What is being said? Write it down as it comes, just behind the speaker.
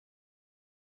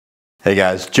Hey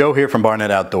guys, Joe here from Barnett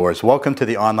Outdoors. Welcome to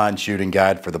the online shooting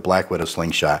guide for the Black Widow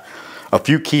slingshot. A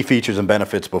few key features and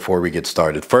benefits before we get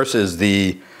started. First is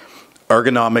the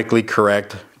ergonomically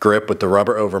correct grip with the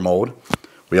rubber overmold.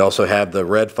 We also have the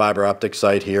red fiber optic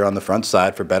sight here on the front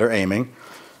side for better aiming.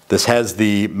 This has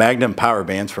the Magnum power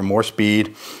bands for more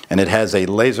speed, and it has a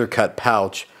laser cut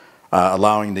pouch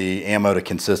allowing the ammo to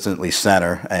consistently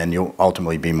center, and you'll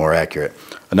ultimately be more accurate.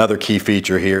 Another key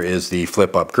feature here is the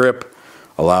flip up grip,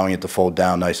 allowing it to fold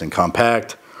down nice and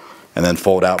compact and then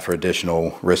fold out for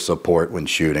additional wrist support when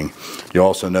shooting. You'll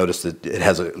also notice that it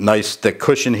has a nice thick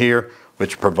cushion here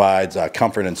which provides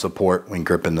comfort and support when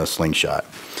gripping the slingshot.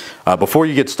 Before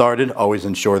you get started, always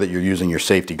ensure that you're using your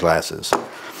safety glasses.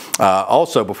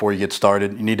 Also, before you get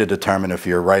started, you need to determine if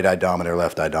you're right eye dominant or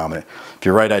left eye dominant. If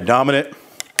you're right eye dominant,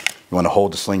 you want to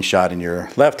hold the slingshot in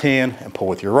your left hand and pull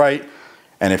with your right,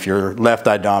 and if you're left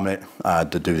eye dominant,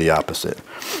 to do the opposite.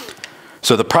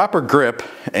 So the proper grip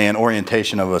and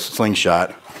orientation of a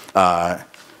slingshot,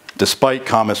 despite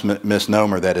common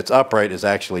misnomer that it's upright, is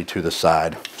actually to the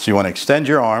side. So you want to extend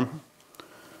your arm,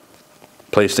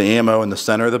 place the ammo in the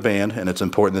center of the band, and it's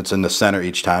important that it's in the center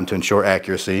each time to ensure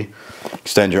accuracy.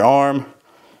 Extend your arm.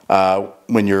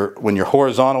 When you're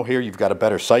horizontal here, you've got a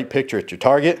better sight picture at your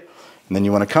target, and then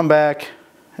you want to come back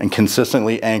and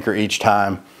consistently anchor each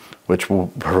time, which will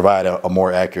provide a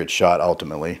more accurate shot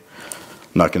ultimately.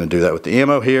 I'm not going to do that with the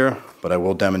ammo here, but I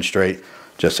will demonstrate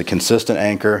just a consistent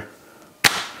anchor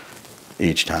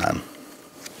each time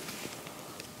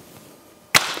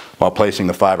while placing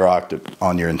the fiber optic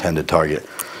on your intended target.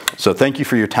 So thank you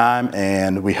for your time,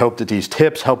 and we hope that these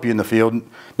tips help you in the field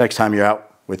next time you're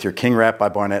out with your King Wrap by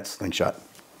Barnett slingshot.